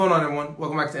Hold on, everyone.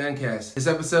 Welcome back to Ncast. This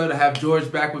episode, I have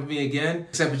George back with me again,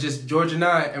 except it's just George and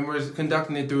I, and we're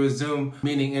conducting it through a Zoom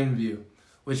meeting interview,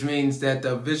 which means that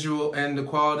the visual and the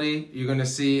quality you're going to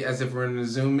see as if we're in a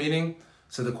Zoom meeting,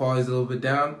 so the quality's a little bit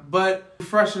down, but we're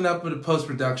freshening up with the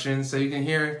post-production so you can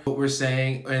hear what we're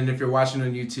saying, and if you're watching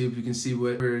on YouTube, you can see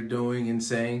what we're doing and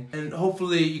saying, and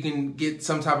hopefully you can get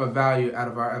some type of value out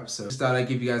of our episode. Just thought I'd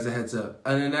give you guys a heads up.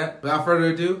 Other than that, without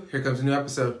further ado, here comes a new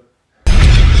episode.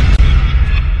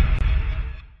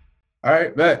 All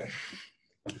right, bet.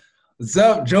 What's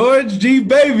up, George G.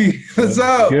 Baby? What's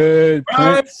up? Good,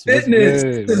 Prince.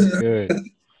 Fitness. What's good?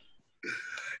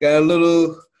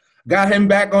 Got him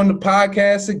back on the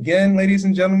podcast again, ladies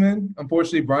and gentlemen.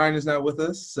 Unfortunately, Brian is not with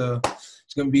us, so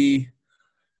it's gonna be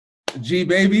G.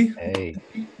 Baby. Hey,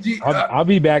 I'll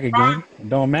be back again. It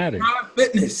don't matter.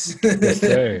 Fitness. Yes,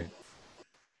 sir.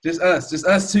 Just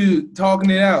us two talking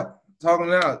it out.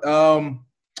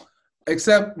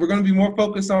 Except we're going to be more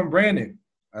focused on branding.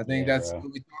 I think that's what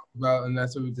we talked about, and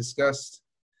that's what we discussed.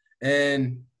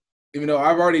 And even though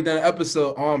I've already done an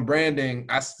episode on branding,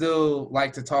 I still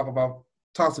like to talk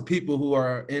to people who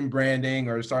are in branding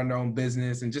or starting their own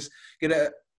business and just get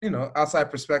a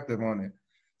outside perspective on it.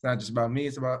 It's not just about me;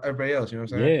 it's about everybody else. You know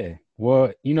what I'm saying? Yeah.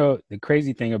 Well, the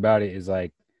crazy thing about it is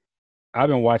like I've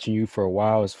been watching you for a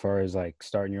while as far as like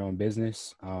starting your own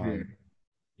business.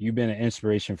 You've been an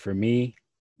inspiration for me.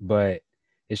 But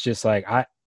it's just like I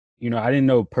didn't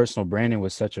know personal branding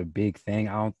was such a big thing.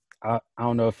 I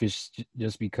don't know if it's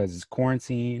just because it's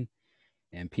quarantine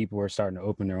and people are starting to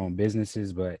open their own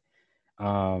businesses, but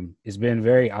it's been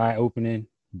very eye-opening.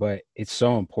 But it's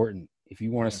so important. If you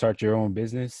want to start your own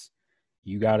business,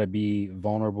 you got to be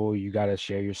vulnerable. You got to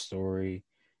share your story.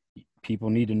 People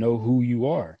need to know who you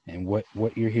are and what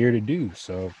you're here to do.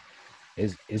 So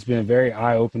it's been very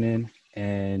eye-opening,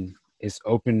 and it's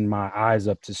opened my eyes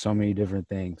up to so many different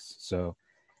things. So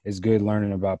it's good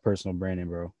learning about personal branding,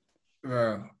 bro.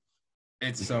 Bro,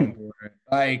 it's so important.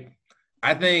 Like,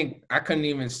 I think I couldn't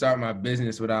even start my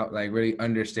business without like really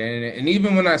understanding it. And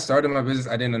even when I started my business,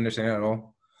 I didn't understand it at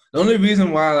all. The only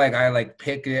reason why I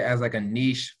pick it as like a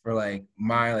niche for like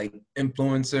my like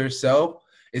influencer self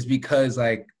is because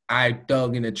like I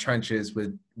dug in the trenches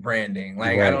with branding.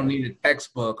 Like, right. I don't need a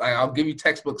textbook. I'll give you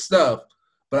textbook stuff,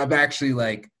 but I've actually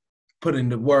like put in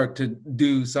the work to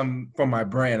do some for my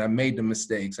brand. I made the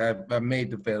mistakes. I've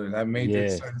made the failures. I've made the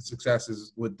certain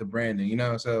successes with the branding,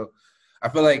 So I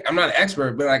feel like I'm not an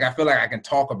expert, but like I feel like I can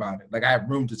talk about it. Like I have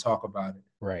room to talk about it.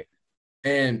 Right.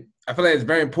 And I feel like it's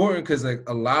very important because like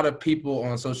a lot of people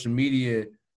on social media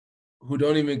who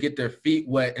don't even get their feet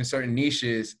wet in certain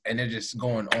niches and they're just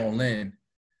going all in.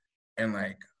 And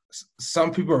like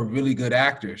some people are really good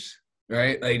actors,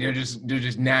 right? Like they're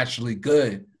just naturally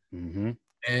good. Mm-hmm.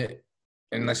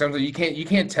 And like sometimes you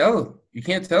can't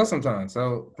tell sometimes.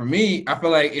 So for me, I feel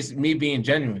like it's me being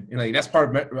genuine. Like that's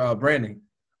part of branding,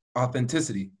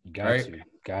 authenticity. Got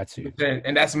you.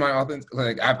 And that's my authentic.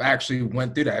 Like I've actually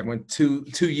went through that. I went two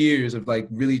years of like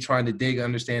really trying to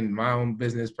understand my own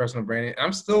business, personal branding.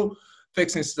 I'm still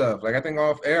fixing stuff. Like I think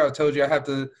off air, I told you I have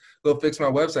to go fix my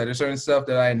website. There's certain stuff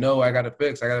that I know I got to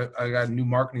fix. I got new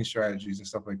marketing strategies and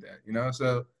stuff like that.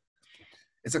 So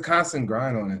it's a constant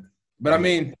grind on it. But I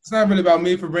mean, it's not really about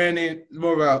me for branding. It's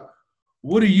more about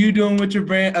what are you doing with your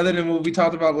brand other than what we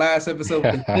talked about last episode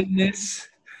with fitness.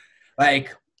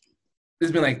 Like,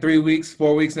 it's been like 3 weeks,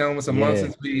 4 weeks now, almost a month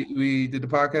since we did the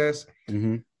podcast.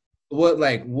 Mm-hmm.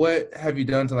 What have you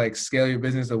done to like scale your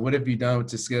business, or what have you done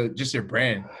to scale just your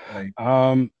brand? Like,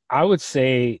 I would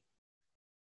say,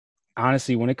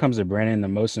 honestly, when it comes to branding, the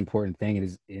most important thing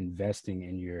is investing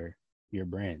in your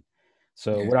brand.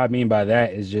 So what I mean by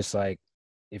that is just like,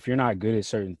 if you're not good at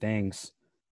certain things,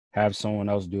 have someone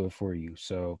else do it for you.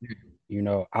 So,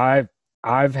 I've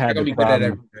had the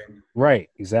problem. Right,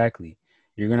 exactly.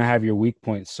 You're gonna have your weak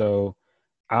points. So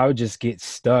I would just get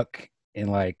stuck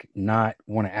and like not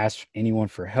want to ask anyone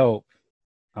for help,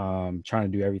 trying to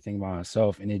do everything by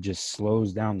myself, and it just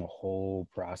slows down the whole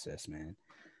process, man.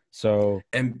 So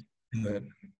I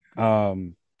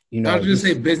was gonna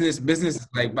say business is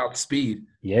like about speed.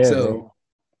 Yeah. So bro.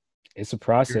 It's a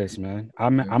process, man.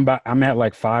 I'm at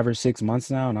like 5 or 6 months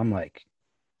now, and I'm like,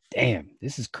 damn,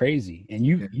 this is crazy. And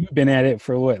you've been at it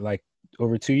for what, like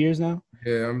over 2 years now?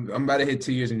 Yeah, I'm about to hit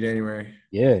 2 years in January.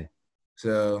 Yeah.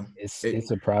 So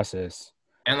it's a process.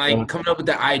 And like coming up with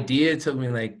the idea took me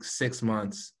like 6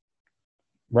 months.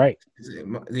 Right.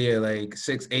 Yeah, like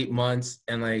 6-8 months,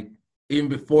 and like even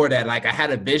before that, like I had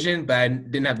a vision, but I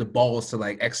didn't have the balls to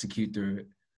like execute through it.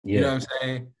 Yeah. You know what I'm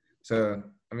saying? So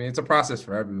I mean, it's a process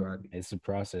for everybody. It's a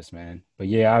process, man. But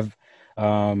yeah,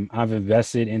 I've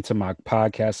invested into my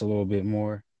podcast a little bit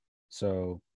more.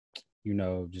 So,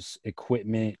 just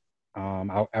equipment.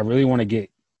 I really want to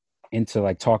get into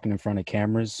like talking in front of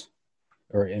cameras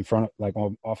or in front of like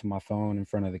off of my phone in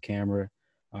front of the camera.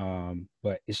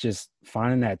 But it's just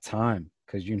finding that time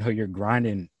because you're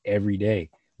grinding every day.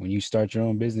 When you start your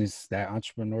own business, that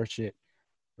entrepreneurship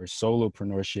or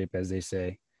solopreneurship, as they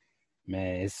say,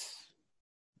 man,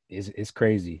 it's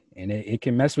crazy and it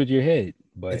can mess with your head.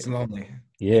 But it's lonely.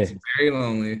 Yeah, it's very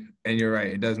lonely, and you're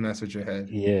right. It does mess with your head.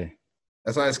 Yeah,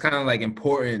 that's why it's kind of like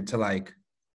important to like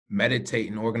meditate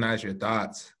and organize your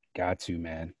thoughts. Got to,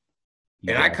 man.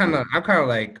 And I'm kind of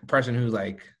like a person who's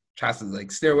like tries to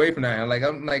like steer away from that. I'm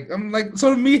like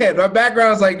sort of meathead. My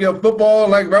background's like football,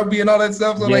 like rugby and all that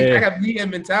stuff. So like I got meathead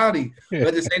mentality, but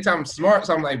at the same time I'm smart.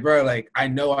 So I'm like, bro, like I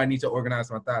know I need to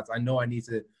organize my thoughts. I know I need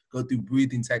to go through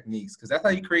breathing techniques because that's how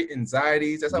you create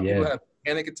anxieties. That's how people have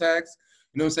panic attacks.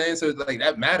 You know what I'm saying? So like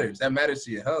that matters. That matters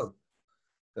to your health.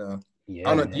 So I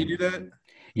don't know. Do you do that?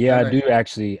 Yeah, I do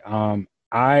actually.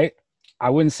 I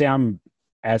wouldn't say I'm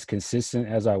as consistent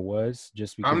as I was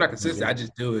just because I'm not consistent. I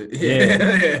just do it.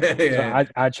 So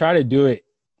I try to do it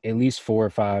at least 4 or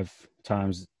 5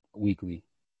 times weekly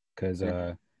because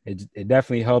it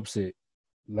definitely helps. It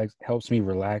like helps me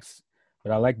relax,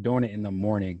 but I like doing it in the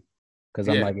morning because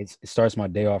I'm like it starts my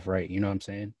day off right. You know what I'm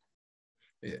saying?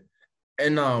 Yeah,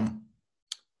 and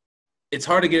it's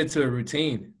hard to get into a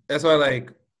routine. That's why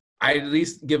like I at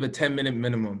least give a 10-minute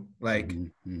minimum. Like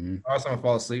also I'm gonna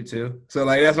fall asleep too. So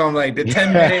like that's why I'm like the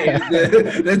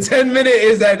 10-minute the 10-minute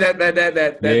is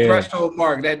that threshold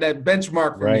mark, that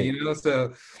benchmark for me, you know.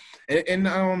 So and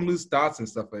I don't lose thoughts and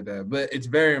stuff like that. But it's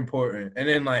very important. And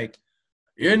then like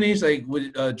your niche, like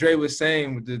what Dre was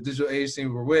saying with the digital agency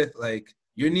we're with, like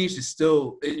your niche is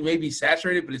still, it may be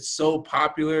saturated, but it's so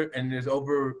popular and there's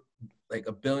over like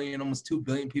 1 billion, almost 2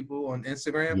 billion people on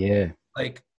Instagram. Yeah.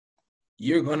 Like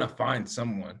you're gonna find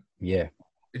someone. Yeah.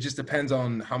 It just depends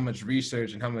on how much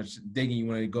research and how much digging you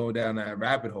want to go down that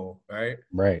rabbit hole, right?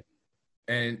 Right.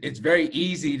 And it's very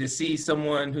easy to see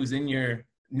someone who's in your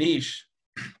niche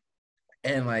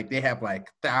and like they have like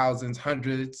thousands,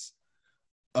 hundreds,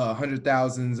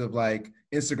 100,000s of like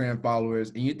Instagram followers,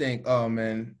 and you think, oh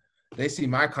man, they see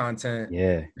my content,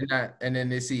 and then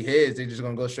they see his, they're just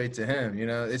gonna go straight to him. You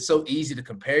know, it's so easy to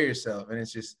compare yourself, and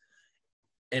it's just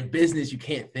in business you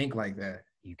can't think like that.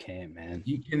 You can't, man.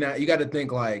 You cannot. You got to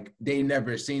think like they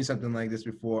never seen something like this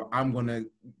before. I'm gonna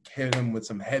hit them with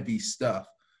some heavy stuff.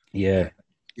 Yeah.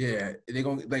 Yeah, they're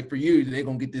gonna like for you. They're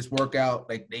gonna get this workout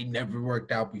like they never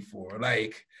worked out before.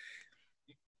 Like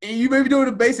you may be doing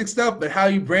the basic stuff, but how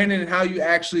you brand it and how you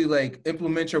actually like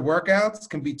implement your workouts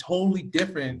can be totally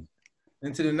different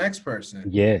than to the next person.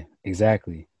 Yeah,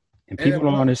 exactly. And people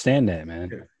don't understand that, man.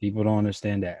 Yeah. People don't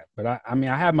understand that. But I mean,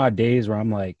 I have my days where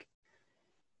I'm like,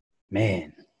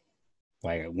 man,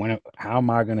 like how am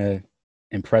I gonna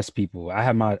impress people? I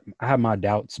have my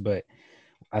doubts, but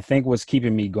I think what's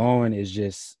keeping me going is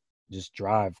just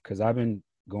drive, because I've been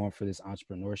going for this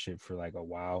entrepreneurship for like a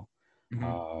while.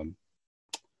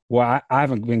 Well, I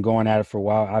haven't been going at it for a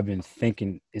while. I've been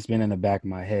thinking, it's been in the back of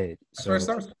my head. So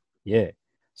yeah.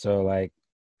 So like,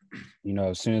 you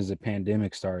know, as soon as the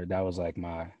pandemic started, I was like,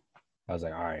 all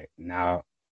right, now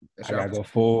I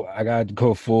gotta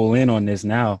go full in on this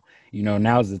now. You know,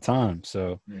 now's the time.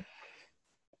 So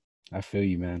I feel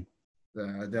you, man.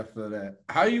 I definitely feel that.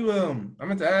 How you I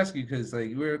meant to ask you, because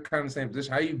like we're kind of in the same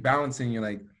position. How are you balancing your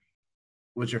like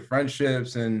with your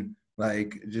friendships and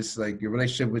like just like your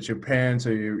relationship with your parents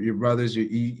or your brothers?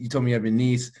 You told me you have a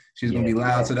niece. She's gonna be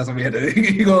loud, so that's why we had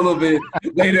to go a little bit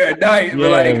later at night. But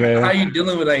like, man, how are you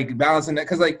dealing with like balancing that?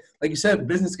 Because like you said,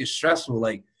 business gets stressful.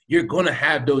 Like you're gonna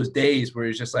have those days where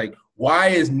it's just like, why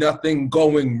is nothing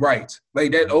going right?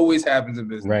 Like that always happens in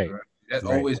business. Right? That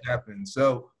always happens.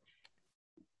 So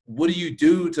what do you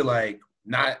do to like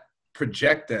not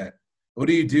project that? What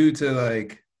do you do to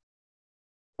like,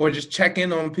 or just check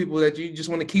in on people that you just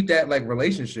want to keep that like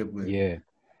relationship with? Yeah.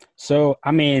 So,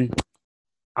 I mean,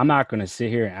 I'm not going to sit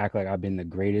here and act like I've been the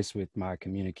greatest with my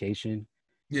communication.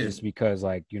 Just because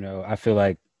like, you know, I feel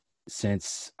like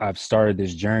since I've started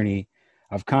this journey,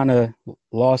 I've kind of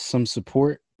lost some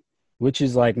support, which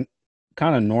is like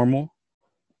kind of normal.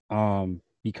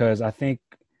 Because I think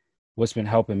what's been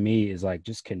helping me is like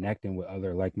just connecting with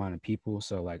other like-minded people.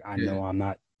 So like, I know I'm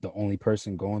not the only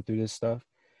person going through this stuff,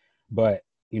 but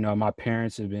you know, my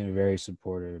parents have been very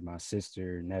supportive, my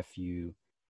sister, nephew,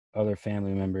 other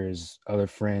family members, other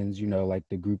friends, you know, like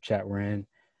the group chat we're in.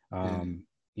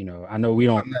 You know, I know we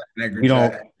don't comment in the group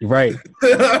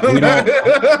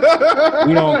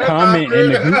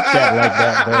chat like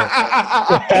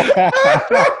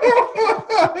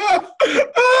that,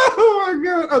 Oh my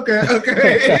god. Okay.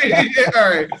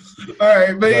 All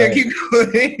right. But yeah, keep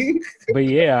going. But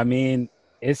yeah, I mean,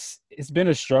 it's been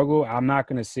a struggle. I'm not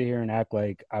gonna sit here and act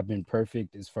like I've been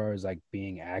perfect as far as like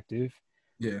being active.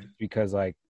 Yeah. Because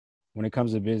like when it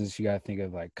comes to business, you gotta think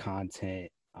of like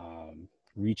content,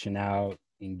 reaching out,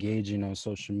 engaging on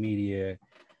social media.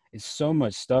 It's so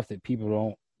much stuff that people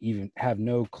don't even have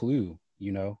no clue,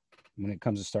 when it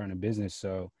comes to starting a business.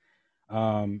 So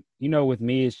with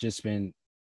me, it's just been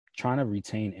trying to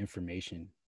retain information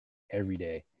every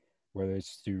day, whether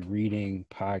it's through reading,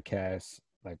 podcasts.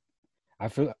 Like I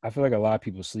feel like a lot of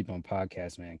people sleep on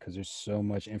podcasts, man, because there's so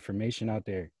much information out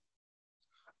there.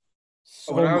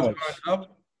 So much.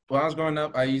 When I was growing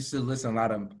up, I used to listen a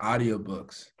lot of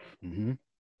audiobooks. Mm-hmm.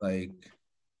 Like,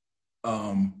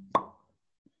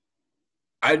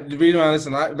 the reason why I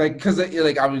listen a lot, like, because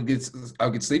like I would get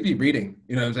sleepy reading.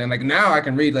 You know what I'm saying? Like now I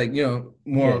can read like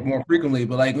more frequently,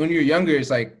 but like when you're younger, it's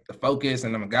like the focus,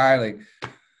 and I'm a guy like.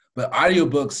 But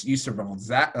audiobooks used to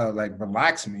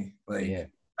relax me.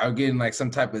 Like I would get in like some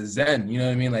type of zen. You know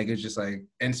what I mean? Like it's just like,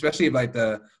 and especially if like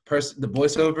the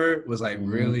voiceover was like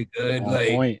really good, on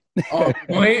point.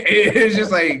 It's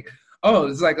just like, oh,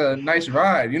 it's like a nice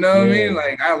ride. You know what I mean?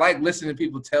 Like I like listening to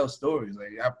people tell stories.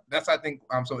 Like I think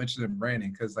I'm so interested in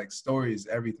branding, because like story is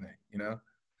everything.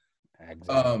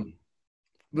 Exactly.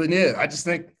 But yeah, I just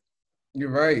think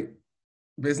you're right.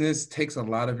 Business takes a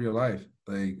lot of your life.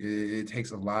 Like it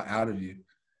takes a lot out of you.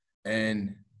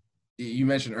 And you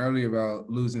mentioned earlier about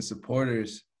losing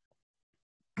supporters.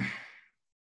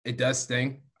 It does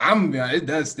sting. It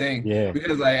does sting. Yeah.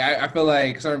 Because like I feel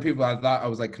like certain people I thought I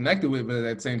was like connected with, but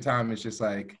at the same time, it's just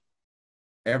like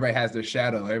everybody has their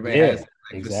shadow. Everybody has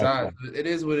like facade. It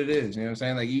is what it is. You know what I'm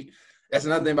saying? Like that's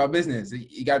another thing about business.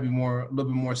 You got to be a little bit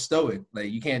more stoic.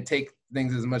 Like you can't take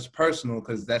things as much personal,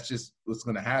 because that's just what's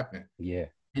going to happen. Yeah.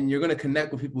 And you're going to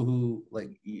connect with people who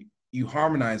like you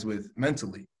harmonize with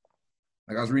mentally.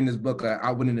 Like I was reading this book,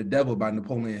 Outwitting the Devil by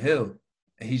Napoleon Hill.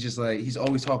 And he's just like, he's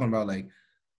always talking about like,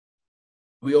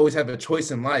 we always have a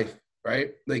choice in life,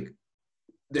 right? Like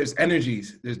there's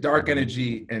energies, there's dark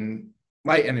energy and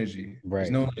light energy. Right.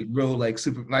 There's no like real like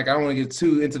super, like I don't want to get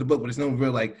too into the book, but there's no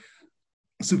real like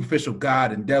superficial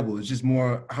God and devil. It's just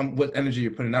more what energy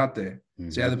you're putting out there.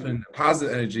 Mm-hmm. So you have to put in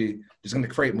positive energy, it's going to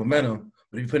create momentum.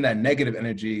 But if you put in that negative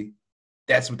energy,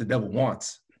 that's what the devil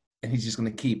wants. And he's just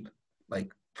going to keep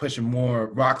like pushing more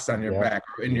rocks on your back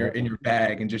or in your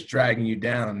bag and just dragging you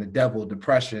down. The devil,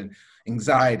 depression,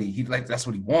 anxiety, that's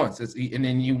what he wants. And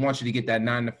then he wants you to get that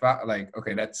 9 to 5. Like,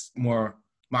 okay, that's more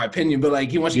my opinion, but like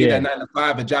he wants you to get that 9 to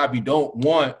 5, a job you don't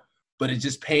want, but it's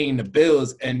just paying the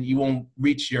bills and you won't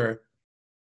reach your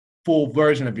full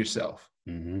version of yourself.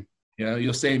 Mm-hmm.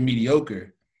 You'll stay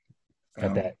mediocre.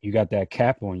 You got that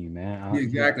cap on you, man.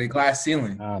 Exactly, glass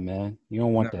ceiling. Man, you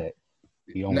don't want that.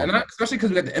 You don't want that. Especially because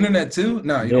we got the internet too.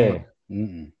 No, you don't want that.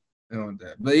 You don't want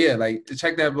that. But yeah, like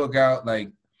check that book out. Like,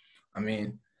 I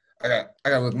mean, I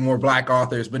got look more Black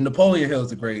authors, but Napoleon Hill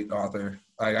is a great author.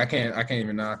 Like I can't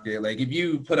even knock it. Like if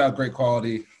you put out great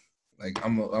quality, like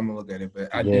I'm gonna look at it.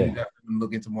 But I did definitely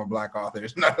look into more Black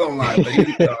authors. Not gonna lie, but he's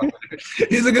a good author.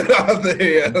 He's a good author.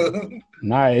 Yeah.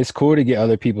 Nah, it's cool to get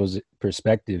other people's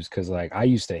perspectives, because like I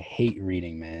used to hate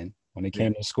reading, man. When it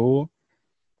came to school,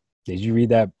 did you read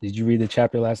that? Did you read the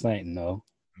chapter last night? No.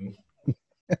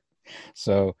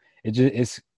 So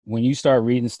it's when you start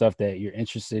reading stuff that you're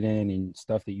interested in and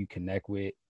stuff that you connect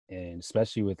with, and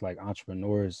especially with like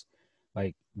entrepreneurs,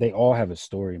 like they all have a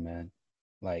story, man.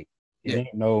 Like it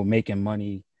ain't no making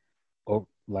money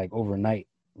like overnight.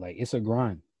 Like it's a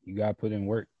grind. You gotta put in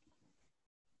work.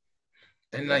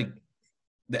 And like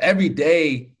the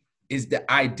everyday is the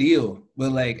ideal,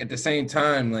 but like at the same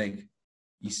time, like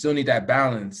you still need that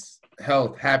balance,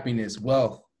 health, happiness,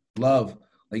 wealth, love.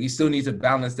 Like you still need to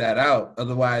balance that out.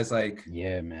 Otherwise, like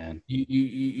man,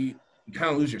 you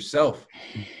kind of lose yourself.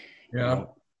 100%.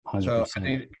 So I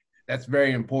think that's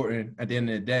very important at the end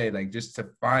of the day. Like just to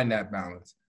find that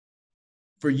balance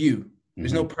for you.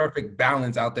 There's no perfect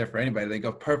balance out there for anybody. Like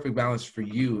a perfect balance for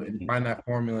you, and find that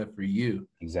formula for you.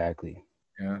 Exactly.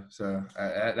 So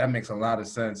that makes a lot of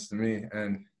sense to me,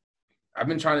 and I've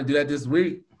been trying to do that this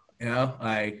week.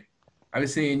 Like I've been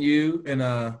seeing you and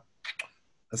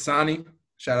Hassani.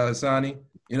 Shout out Hassani.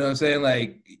 You know what I'm saying?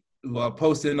 Like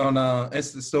posting on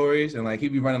Insta stories, and like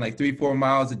he'd be running like 3-4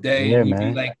 miles a day. Yeah, he'd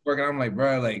be like working. I'm like,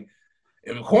 bro, like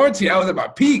in quarantine, I was at my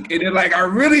peak, and then like I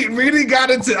really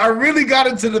got into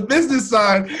the business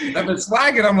side. I've been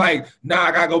slacking. I'm like, nah,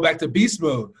 I gotta go back to beast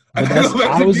mode.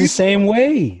 I was the same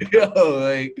way. Because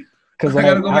I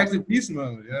gotta go back to beast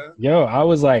mode. I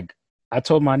was like, I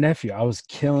told my nephew I was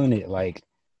killing it. Like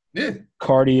Yeah.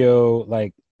 cardio,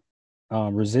 like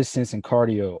resistance and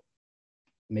cardio,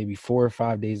 maybe 4 or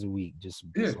 5 days a week, just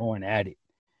Yeah. going at it.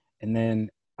 And then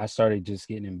I started just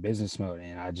getting in business mode,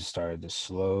 and I just started to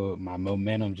slow. My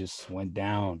momentum just went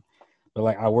down. But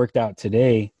like I worked out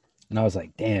today, and I was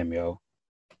like, damn, yo,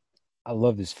 I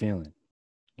love this feeling.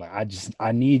 Like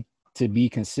I need to be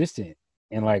consistent.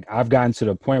 And like I've gotten to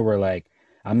the point where like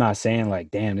I'm not saying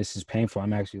like, damn, this is painful.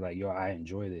 I'm actually like, yo, I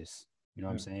enjoy this. You know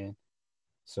what I'm Yeah. saying?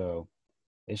 So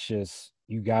it's just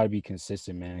you gotta be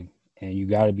consistent, man. And you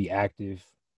gotta be active.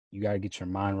 You gotta get your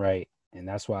mind right. And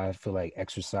that's why I feel like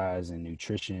exercise and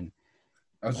nutrition,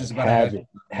 I was like just about to ask you about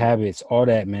that. habits, all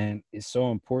that, man, is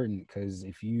so important because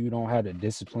if you don't have the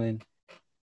discipline,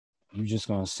 you just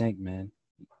gonna sink, man.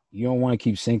 You don't want to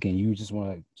keep sinking. You just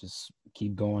want to just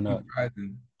keep going Keep up.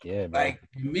 rising. Yeah, bro. Like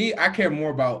for me, I care more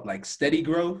about like steady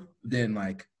growth than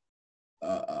like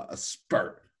a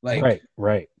spurt. Right,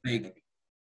 right. Like,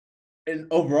 and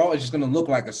overall, it's just gonna look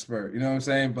like a spurt. You know what I'm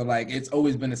saying? But like, it's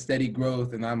always been a steady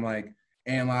growth, and I'm like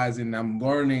analyzing, I'm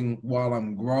learning while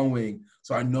I'm growing,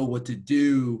 so I know what to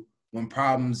do when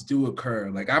problems do occur.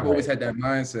 Like I've always Right. had that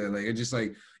mindset. Like it's just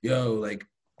like, yo, like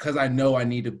because I know I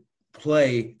need to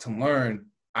play to learn,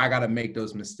 I gotta make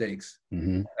those mistakes.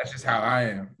 Mm-hmm. That's just how I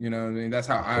am. You know what I mean? That's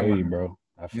how I I feel you, learn. bro.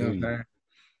 I You know feel what I'm you. saying?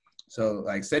 So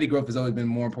like steady growth has always been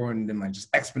more important than like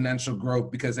just exponential growth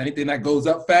because anything that goes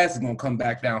up fast is gonna come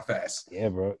back down fast. Yeah,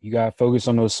 bro. You gotta focus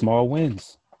on those small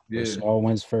wins. Those Yeah. small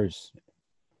wins first.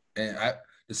 And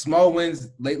the small wins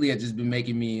lately have just been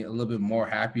making me a little bit more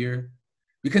happier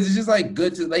because it's just like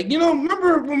good to like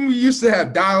remember when we used to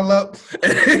have dial up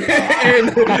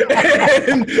and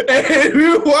we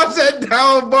would watch that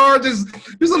dial bar just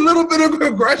a little bit of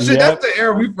progression. That's Yep. the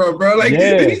era we from, bro. Like did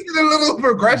you Yeah. see the little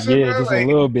progression, Yeah. bro? Just a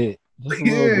little bit. Just a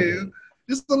little Yeah, bit.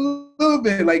 just a little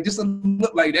bit, like just a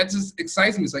like that just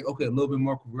excites me. It's like okay, a little bit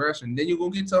more progression, then you're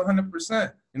gonna get to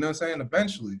 100%. You know what I'm saying?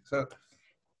 Eventually. So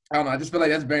I don't know. I just feel like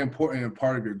that's very important and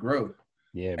part of your growth.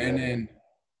 Yeah, And bro. then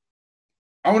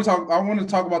I want to talk. I want to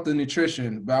talk about the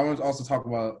nutrition, but I want to also talk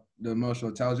about the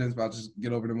emotional intelligence. But I'll just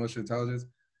get over the emotional intelligence.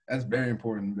 That's very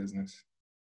important in business.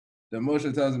 The emotional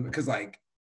intelligence because like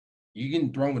you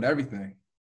get thrown with everything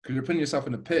because you're putting yourself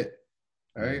in the pit,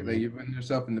 right? Like Mm-hmm. you're putting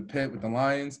yourself in the pit with the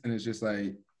lions, and it's just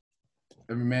like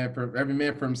every man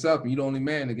for himself, and you're the only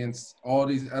man against all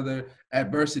these other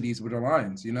adversities with the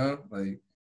lions. You know, like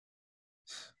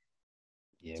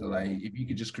Yeah, so bro. like if you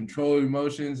could just control your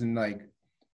emotions and like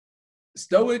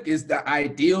stoic is the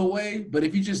ideal way, but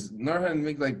if you just learn how to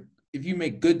make like if you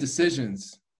make good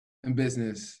decisions in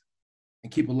business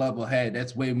and keep a level head,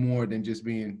 that's way more than just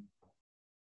being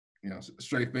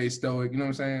straight face stoic. You know what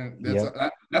I'm saying? Yep.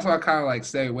 That's why I kind of like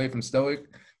stay away from stoic.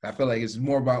 I feel like it's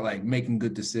more about like making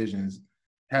good decisions,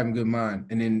 having good mind,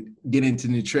 and then get into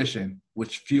nutrition,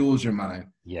 which fuels your mind.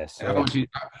 Yes, And I sir. want you,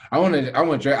 I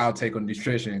want your outtake on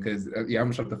nutrition because yeah, I'm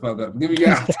gonna shut the fuck up. Give me your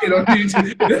outtake on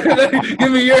nutrition.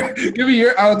 Give me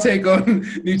your outtake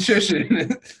on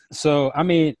nutrition. So I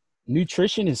mean,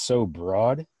 nutrition is so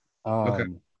broad. Okay.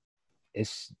 Um,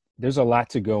 it's there's a lot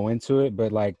to go into it,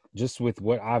 but like just with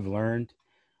what I've learned,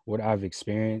 what I've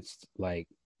experienced, like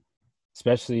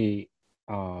especially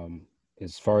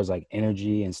as far as like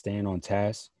energy and staying on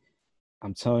task,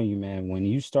 I'm telling you, man, when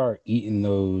you start eating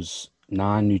those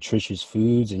non-nutritious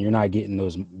foods and you're not getting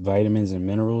those vitamins and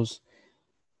minerals,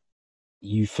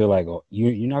 you feel like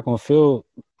you're not gonna feel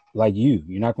like you're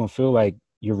not gonna feel like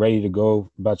you're ready to go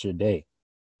about your day,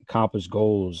 accomplish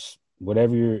goals,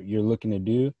 whatever you're looking to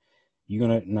do. You're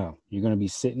gonna be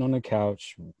sitting on the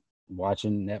couch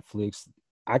watching Netflix.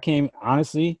 I can't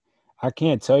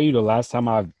tell you the last time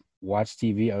I've watched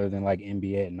TV other than like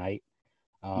NBA at night.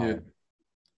 Yeah. Um,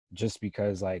 just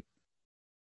because like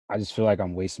I just feel like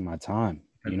I'm wasting my time.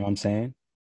 You know what I'm saying? I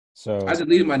So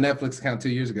deleted my Netflix account 2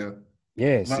 years ago.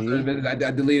 yeah, When I started see, business,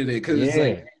 I deleted it because it's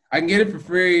like yeah, I can get it for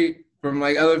free from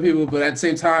like other people, but at the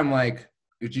same time, like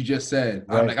what you just said,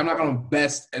 right, I'm not gonna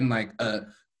invest in like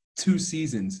 2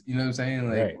 seasons. You know what I'm saying?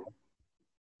 Like right.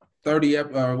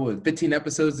 15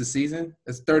 episodes a season.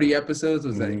 That's 30 episodes.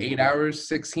 Was that Hmm. 8 hours,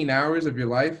 16 hours of your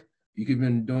life? You could have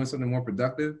been doing something more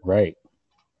productive. Right.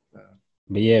 Uh,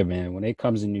 But yeah, man, when it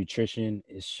comes to nutrition,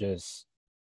 it's just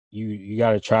you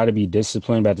got to try to be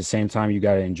disciplined, but at the same time, you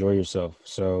got to enjoy yourself.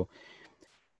 So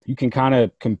you can kind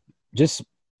of just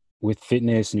with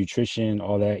fitness, nutrition,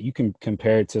 all that, you can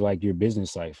compare it to like your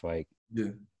business life. Like yeah,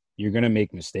 you're gonna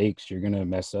make mistakes, you're gonna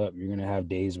mess up, you're gonna have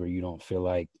days where you don't feel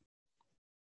like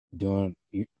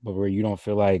but where you don't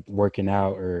feel like working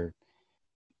out or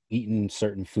eating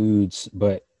certain foods,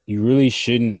 but you really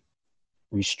shouldn't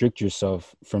restrict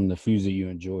yourself from the foods that you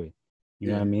enjoy. You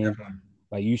know what yeah, I mean? definitely.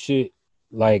 Like you should.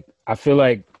 like I feel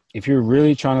like if you're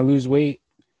really trying to lose weight,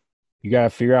 you gotta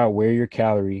figure out where your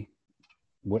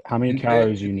how many Intake?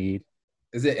 calories you need.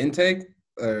 Is it intake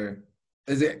or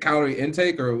is it calorie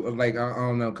intake or like I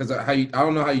don't know because I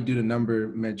don't know how you do the number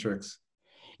metrics.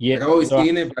 Yeah, Like I always so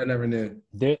seen it, but I never knew.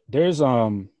 there's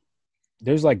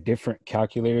like different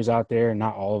calculators out there.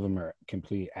 Not all of them are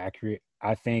completely accurate.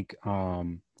 I think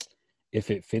if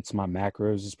it fits my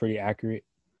macros, it's pretty accurate.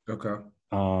 Okay.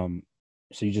 Um,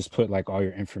 so you just put like all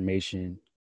your information,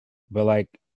 but like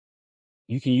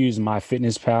you can use my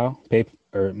fitness pal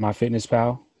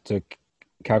to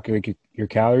calculate your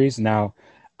calories. Now,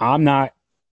 I'm not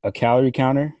a calorie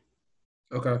counter,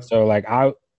 Okay. so like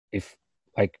if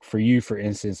like for you, for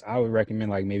instance, I would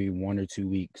recommend like maybe 1 or 2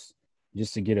 weeks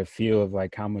just to get a feel of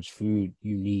like how much food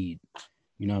you need.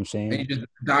 You know what I'm And saying? you just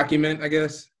document, I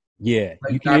guess. Yeah,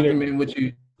 Like document what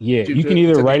you you can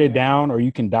either took write in. it down or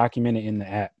you can document it in the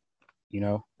app, you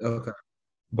know? Okay.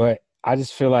 But I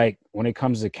just feel like when it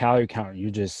comes to calorie count,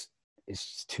 it's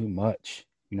just too much.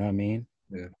 You know what I mean?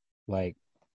 Yeah. Like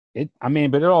but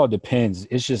it all depends.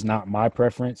 It's just not my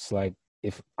preference. Like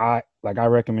I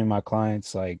recommend my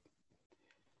clients like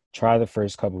try the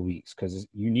first couple of weeks because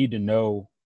you need to know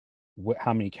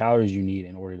how many calories you need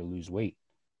in order to lose weight.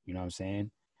 You know what I'm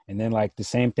saying? And then like the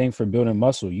same thing for building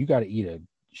muscle. You got to eat a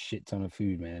shit ton of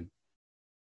food, man.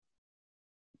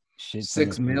 Shit ton of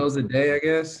Six food. meals a day, I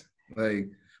guess. Like,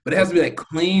 but it has to be like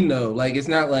clean though. Like it's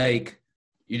not like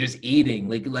you're just eating.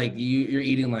 Like you're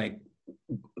eating like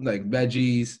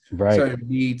veggies, Right. certain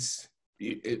meats.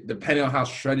 Depending on how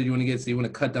shredded you want to get, so you want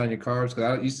to cut down your carbs. Because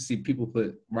I used to see people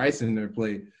put rice in their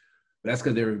plate, but that's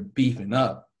because they were beefing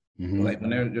up. But Mm-hmm. like when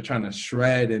they're trying to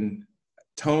shred and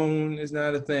tone is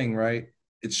not a thing, right?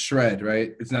 It's shred,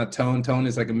 right? It's not tone. Tone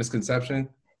is like a misconception.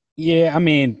 Yeah, I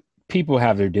mean, people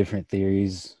have their different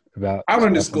theories about I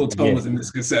learned in stuff. school tone Yeah. was a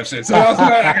misconception. So I was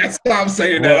like, I gotta stop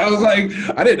saying that. well, I was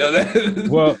like, I didn't know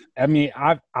that. I mean,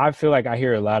 I feel like I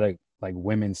hear a lot of like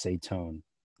women say tone.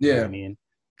 You know what I Yeah. mean?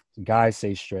 Guys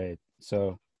say shred.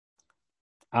 So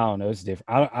I don't know. It's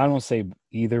different. I don't say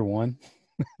either one.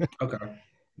 Okay.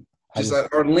 I Just just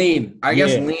like or lean. I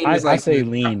guess yeah. lean is I like say the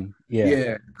lean. Yeah.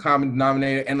 yeah, common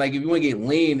denominator. And like if you want to get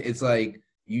lean, it's like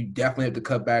you definitely have to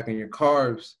cut back on your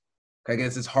carbs. I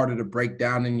guess it's harder to break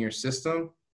down in your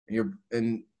system.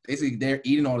 And basically they're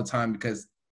eating all the time because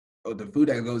the food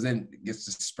that goes in gets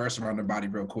dispersed around their body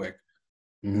real quick.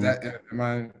 Is Mm-hmm. that am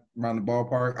I around the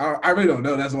ballpark? I really don't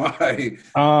know. That's why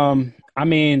I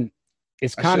mean, I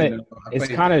should know. I it's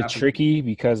played kind of athlete. tricky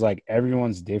because like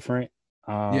everyone's different.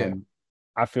 Yeah. Um,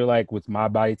 I feel like with my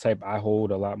body type, I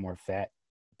hold a lot more fat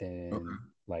than Okay.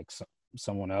 like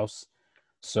someone else.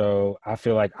 So I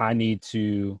feel like I need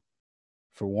to,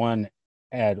 for one,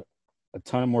 add a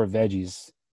ton of more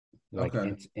veggies like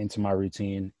Okay. into my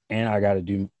routine, and I got to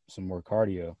do some more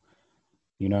cardio.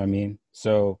 You know what I mean?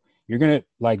 So you're gonna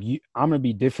like you. I'm gonna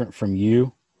be different from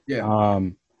you. Yeah.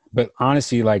 But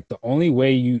honestly, like the only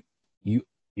way you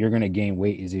you're gonna gain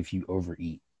weight is if you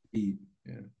overeat. Eat.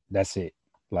 Yeah. That's it.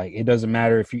 Like it doesn't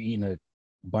matter if you're eating a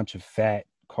bunch of fat,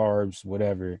 carbs,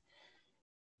 whatever.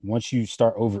 Once you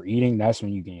start overeating, that's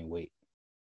when you gain weight.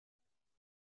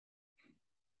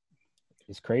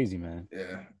 It's crazy, man.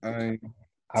 Yeah.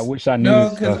 I wish I knew No,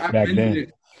 this because stuff I've back been then. through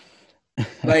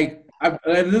like I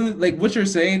literally, like what you're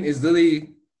saying is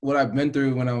literally what I've been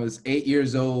through when I was 8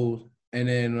 years old. And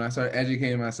then when I started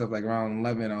educating myself like around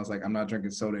 11, I was like, I'm not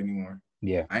drinking soda anymore.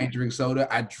 Yeah. I ain't drink soda.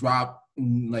 I dropped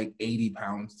like 80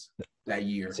 pounds that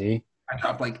year. See? I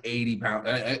dropped like 80 pounds.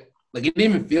 Like it didn't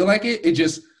even feel like it. It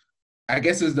just, I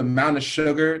guess it's the amount of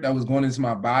sugar that was going into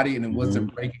my body and it Mm-hmm.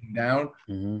 wasn't breaking down.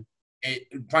 Mm-hmm. It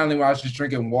finally, when I was just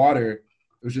drinking water,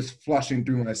 it was just flushing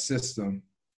through my system.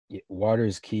 Yeah, water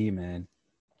is key, man.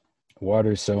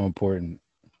 Water is so important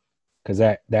because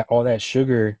that all that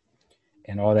sugar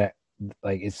and all that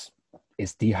like it's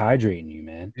dehydrating you,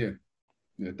 man. Yeah,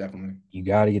 yeah, definitely. You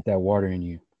got to get that water in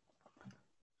you.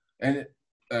 And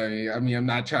I mean, I'm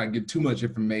not trying to get too much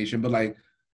information, but like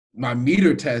my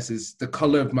meter test is the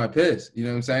color of my piss. You know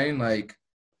what I'm saying? Like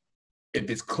if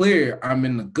it's clear, I'm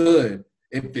in the good.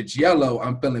 If it's yellow,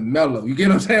 I'm feeling mellow. You get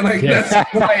what I'm saying? Like Yeah.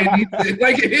 that's why it needs to,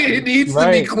 like it needs to be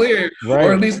Right. clear or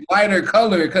Right. at least lighter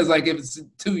color. Because like if it's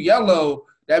too yellow,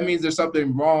 that means there's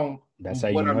something wrong That's with how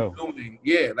you what I'm know. doing.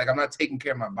 Yeah, like I'm not taking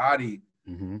care of my body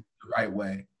Mm-hmm. the right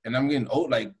way. And I'm getting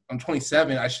old. Like I'm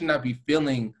 27. I should not be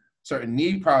feeling certain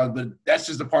knee problems, but that's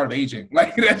just a part of aging.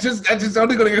 Like that's just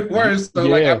only gonna get worse. So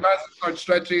like I Yeah. might as well start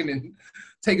stretching and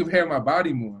taking care of my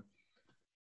body more.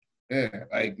 Yeah,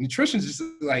 like nutrition's just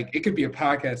like it could be a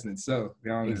podcast in itself, to be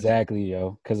honest. Exactly,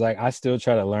 yo. Because like I still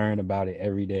try to learn about it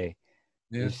every day.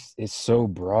 Yeah. It's so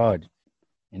broad.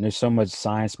 and there's so much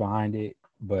science behind it.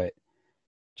 But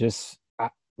just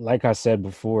like I said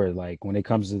before, like when it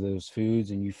comes to those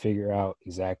foods and you figure out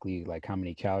exactly like how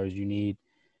many calories you need,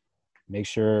 make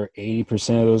sure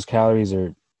 80% of those calories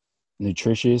are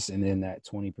nutritious, and then that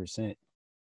 20%,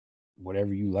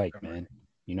 whatever you like, man.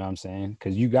 You know what I'm saying?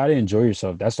 Because you got to enjoy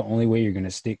yourself. That's the only way you're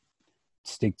gonna stick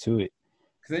to it.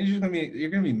 Because then you're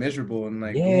gonna be miserable and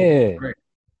like it won't Yeah, be great.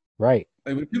 right,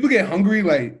 Like when people get hungry,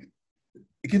 like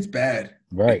it gets bad.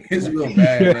 right. It's real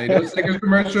bad. Like those Snickers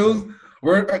commercials,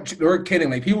 we're kidding.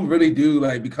 Like people really do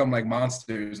like become like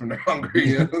monsters when they're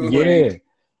hungry. Yeah. Like,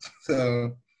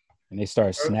 so And they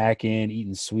start snacking,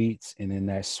 eating sweets, and then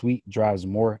those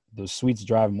sweets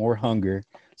drive more hunger,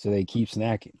 so they keep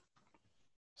snacking.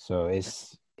 So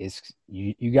it's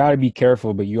you got to be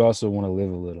careful, but you also want to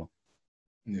live a little.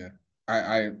 yeah,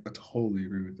 I totally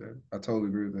agree with that. I totally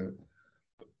agree with that.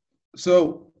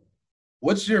 So,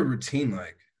 what's your routine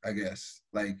like? I guess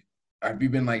like have you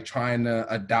been like trying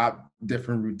to adopt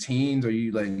different routines? Are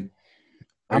you like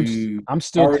are you I'm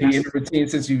still already in a routine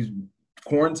since you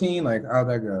quarantine? Like how'd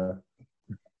that go?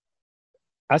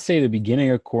 I say the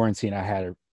beginning of quarantine, I had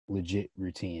a legit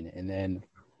routine, and then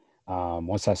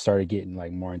once I started getting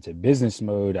like more into business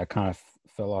mode, I kind of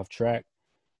fell off track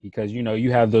because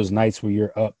you have those nights where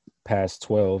you're up past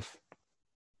 12,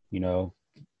 you know,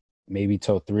 maybe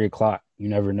till 3 o'clock. You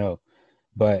never know,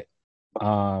 but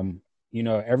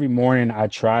every morning I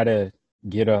try to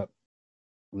get up,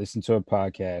 listen to a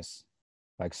podcast,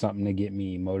 like something to get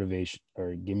me motivation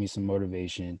or give me some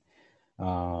motivation.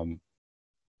 Um,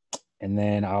 and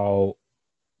then I'll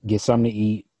get something to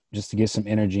eat just to get some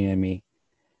energy in me.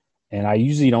 And I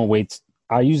usually don't wait.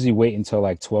 I usually wait until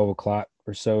like 12 o'clock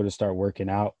or so to start working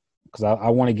out because I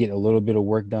want to get a little bit of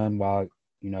work done while,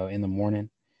 in the morning.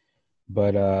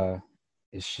 But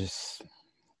it's just,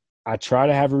 I try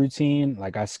to have a routine.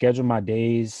 Like I schedule my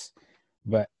days,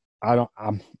 but I'm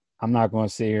not going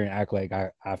to sit here and act like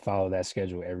I follow that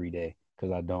schedule every day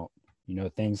because I don't.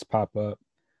 Things pop up.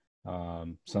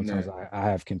 Sometimes I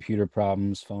have computer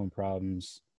problems, phone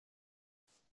problems,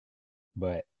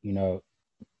 but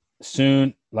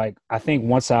soon, like I think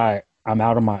once I'm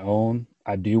out on my own,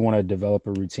 I do want to develop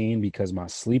a routine because my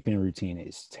sleeping routine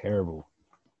is terrible.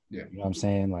 Yeah. You know what I'm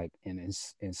saying? Like, and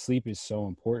sleep is so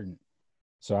important.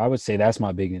 So I would say that's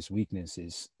my biggest weakness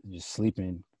is just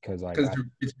sleeping because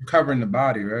it's recovering the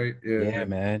body, right? Yeah,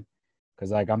 man.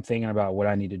 Because like I'm thinking about what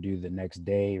I need to do the next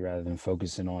day rather than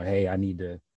focusing on, hey, I need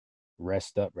to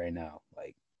rest up right now.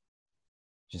 Like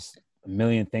just a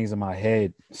million things in my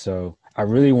head. So I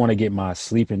really want to get my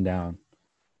sleeping down.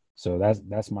 So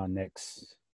that's my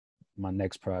next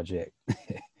project.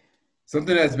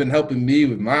 Something that's been helping me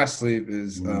with my sleep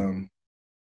is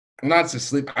not to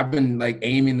sleep. I've been like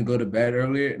aiming to go to bed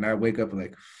earlier, and I wake up at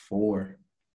like 4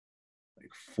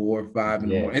 or 5 in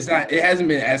the morning. It hasn't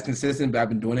been as consistent, but I've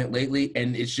been doing it lately,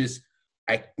 and it's just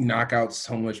I knock out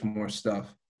so much more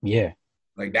stuff. Yeah.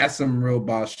 Like that's some real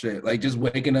boss shit. Like just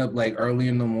waking up like early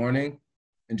in the morning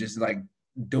and just like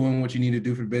doing what you need to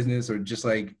do for business or just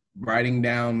like writing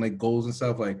down like goals and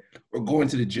stuff, like or going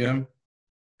to the gym.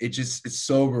 It's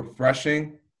so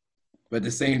refreshing. But at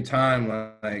the same time,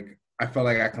 like I felt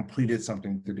like I completed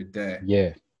something through the day.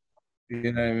 Yeah.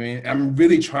 You know what I mean? I'm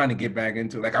really trying to get back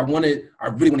into it. Like I really want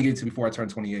to get into it before I turn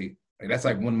 28. Like that's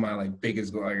like one of my like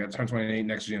biggest goals. Like I turn 28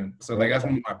 next June. So like that's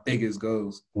one of my biggest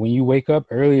goals. When you wake up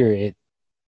earlier,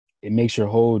 it makes your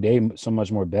whole day so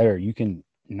much more better. You can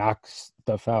knock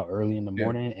stuff out early in the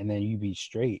morning and then you be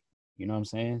straight. You know what I'm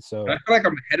saying? So I feel like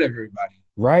I'm ahead of everybody.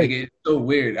 Right. Like it's so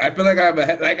weird. I feel like I'm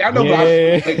ahead. Like I know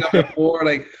I wake up at 4.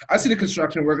 Like I see the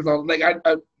construction workers all like I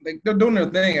like they're doing their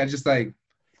thing. I just like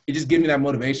it just gives me that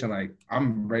motivation. Like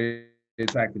I'm ready to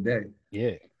attack the day.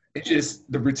 Yeah. It's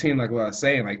just the routine, like what I was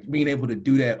saying, like being able to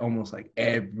do that almost like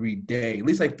every day, at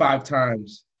least like 5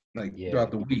 times, like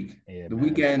throughout the week. The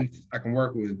weekend I can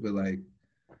work with, but like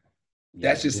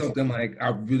that's just something like I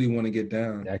really want to get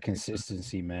down. That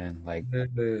consistency, man. Like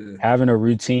having a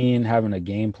routine, having a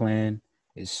game plan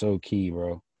is so key,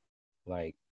 bro.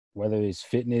 Like whether it's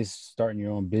fitness, starting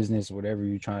your own business, whatever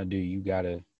you're trying to do, you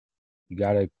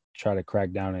gotta try to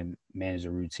crack down and manage a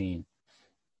routine.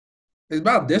 It's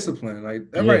about discipline. Like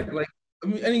everybody, like I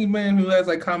mean, any man who has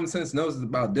like common sense knows it's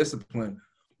about discipline.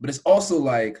 But it's also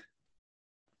like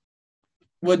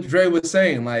what Dre was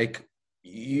saying, like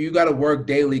you got to work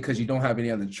daily because you don't have any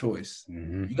other choice.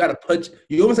 Mm-hmm.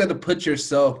 You almost have to put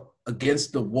yourself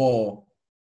against the wall,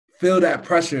 feel that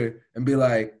pressure, and be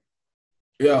like,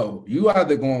 yo, you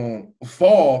either gonna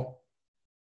fall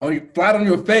flat on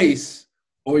your face,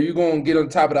 or you're gonna get on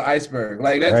top of the iceberg.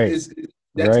 Like that's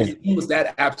That's Right. it's almost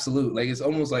that absolute. Like it's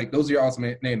almost like those are your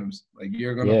ultimatums. Like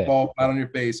you're gonna Yeah. fall flat on your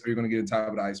face or you're gonna get to the top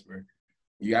of the iceberg.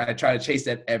 You gotta try to chase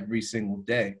that every single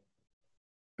day.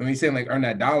 And when you're saying like earn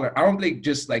that dollar, I don't think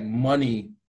just like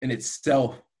money in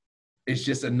itself is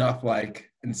just enough like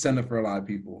incentive for a lot of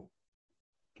people.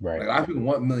 Right. Like a lot of people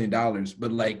want $1 million,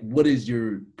 but like what is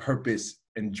your purpose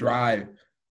and drive?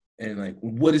 And like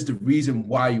what is the reason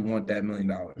why you want that $1 million?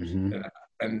 Mm-hmm.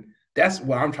 And that's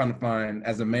what I'm trying to find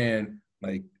as a man,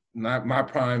 like not my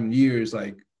prime years,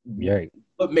 like Right.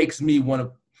 what makes me want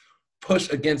to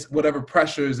push against whatever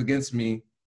pressure is against me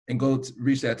and go to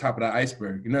reach that top of that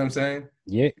iceberg. You know what I'm saying?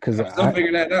 Yeah, because I'm still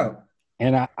figuring that out.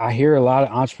 and I hear a lot of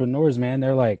entrepreneurs, man,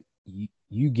 they're like,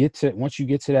 you get to once you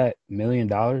get to that $1 million,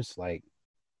 like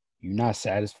you're not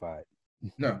satisfied.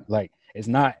 No. Like it's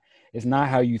not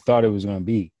how you thought it was gonna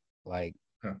be. Like,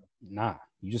 Huh. nah,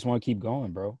 you just want to keep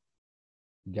going, bro.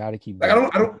 You gotta keep Like going.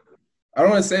 I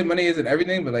don't want to say money isn't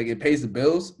everything, but like it pays the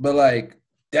bills. But like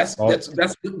that's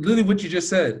literally what you just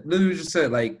said. Literally what you just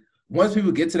said. Like once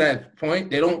people get to that point,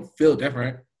 they don't feel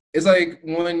different. It's like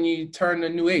when you turn the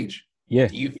new age. Yeah.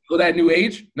 Do you feel that new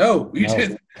age? No.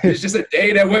 No. It's just a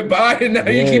day that went by and now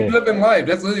you keep Yeah. living life.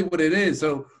 That's literally what it is.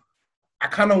 So I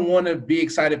kind of want to be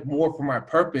excited more for my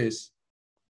purpose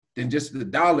than just the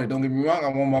dollar. Don't get me wrong. I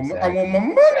want my money.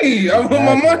 Exactly. I want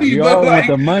my money. We But all like, want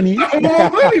the money. I want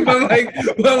my money.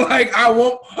 But I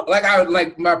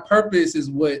want my purpose is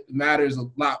what matters a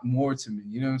lot more to me.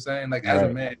 You know what I'm saying? Like as a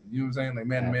Right. man, you know what I'm saying? Like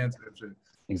man to man type shit.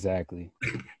 Exactly.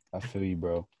 I feel you,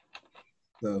 bro.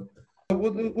 So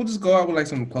we'll just go out with like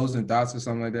some closing thoughts or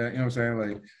something like that. You know what I'm saying?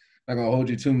 Like not gonna hold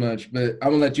you too much, but I'm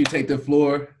gonna let you take the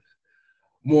floor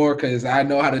more because I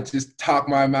know how to just talk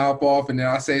my mouth off and then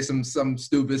I'll say some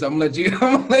stupid. So I'm gonna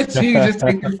let you just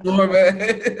take the floor,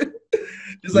 man.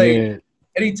 Just like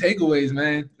any takeaways,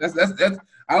 man. That's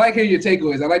I like hearing your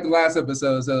takeaways. I like the last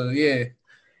episode. So yeah.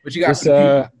 What you got Just for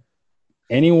the people?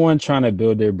 anyone trying to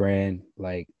build their brand,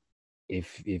 like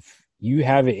if you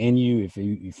have it in you, if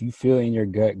you feel it in your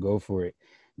gut, go for it.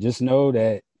 Just know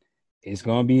that it's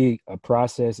gonna be a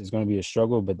process, it's gonna be a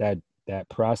struggle, but that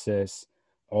process,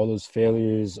 all those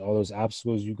failures, all those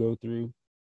obstacles you go through,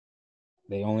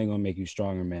 they only gonna make you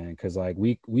stronger, man. Because like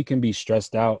we can be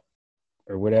stressed out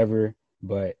or whatever,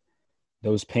 but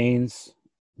those pains,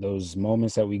 those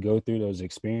moments that we go through, those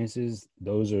experiences,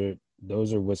 those are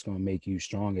what's gonna make you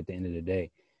strong at the end of the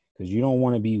day. Because you don't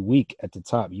want to be weak at the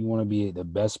top. You want to be the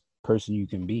best person you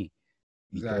can be.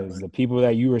 Because Exactly. the people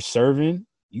that you are serving,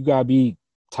 you gotta be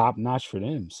top notch for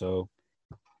them. So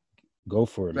go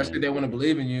for it, Especially man. if they want to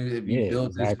believe in you if you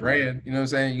build this Exactly. brand. You know what I'm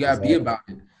saying? You gotta be about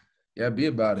it. You gotta be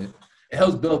about it. It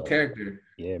helps build character.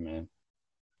 Yeah, man.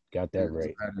 Got that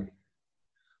right.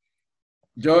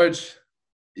 George,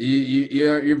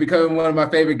 you're becoming one of my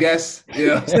favorite guests. You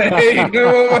know what I'm saying? You're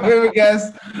one of my favorite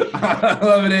guests. I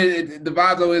love it. The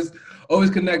vibes always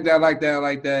connect that like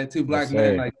that. Two black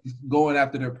men like going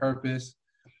after their purpose.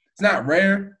 It's not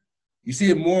rare. You see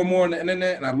it more and more on the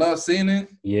internet, and I love seeing it.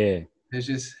 Yeah.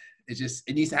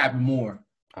 It needs to happen more.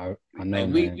 I know,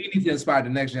 like we need to inspire the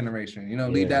next generation. You know,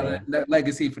 leave that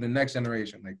legacy for the next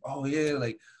generation. Like, oh yeah,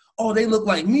 like, oh, they look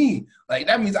like me. Like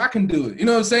that means I can do it. You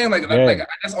know what I'm saying? Like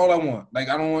that's all I want. Like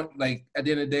I don't want like at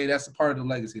the end of the day, that's a part of the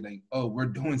legacy. Like, oh, we're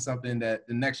doing something that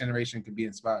the next generation can be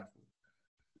inspired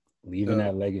for. Leaving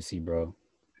that legacy, bro.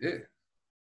 Yeah,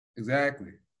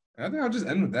 exactly. I think I'll just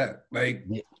end with that. Like,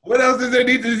 what else does there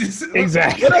need to be?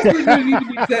 Exactly. What else does there need to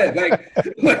be said?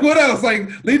 Like what else? Like,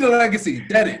 leave the legacy.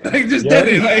 Dead it. Like, just dead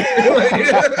it. Like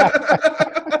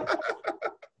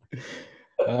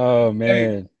oh man.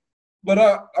 Hey, but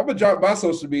I'm gonna drop my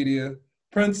social media.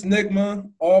 Prince Nigma,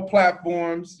 all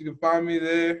platforms. You can find me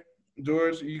there.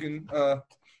 George, you can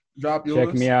drop yours.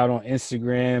 Check me out on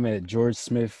Instagram at George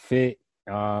Smith Fit.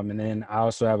 And then I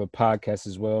also have a podcast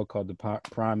as well called the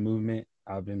Prime Movement.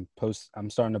 I'm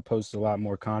starting to post a lot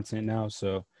more content now,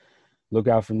 so look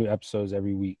out for new episodes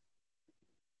every week.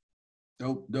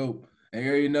 Dope. And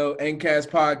you know, Ncast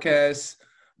Podcast.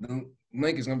 The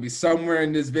link is gonna be somewhere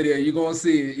in this video. You're gonna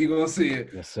see it.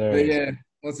 Yes, sir. But yeah,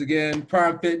 once again,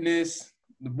 Prime Fitness,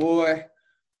 the boy,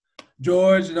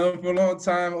 George, known for a long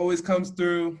time, always comes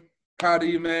through. Proud of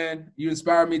you, man. You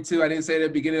inspire me too. I didn't say that at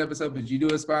the beginning of the episode, but you do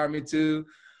inspire me too.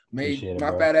 Made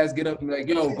my fat ass get up and be like,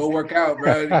 yo, go work out,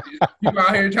 bro. People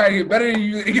out here trying to get better than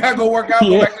you. You gotta go work out,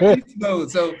 go back to beast mode.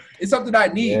 So it's something I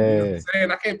need. You know what I'm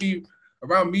saying? I can't be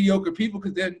around mediocre people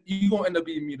because then you're gonna end up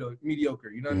being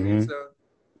mediocre. You know what I mean? So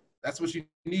that's what you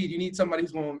need. You need somebody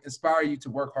who's gonna inspire you to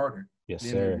work harder. Yes,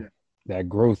 sir. That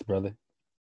growth, brother.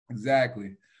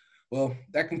 Exactly. Well,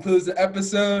 that concludes the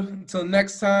episode. Until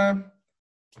next time,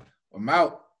 I'm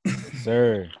out.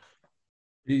 Sir.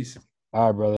 Peace. All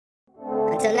right, brother.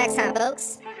 Until next time,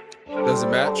 folks. Does it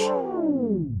match?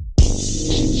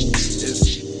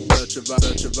 It's such a vibe.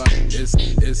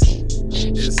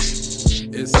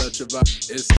 It's such a vibe. It's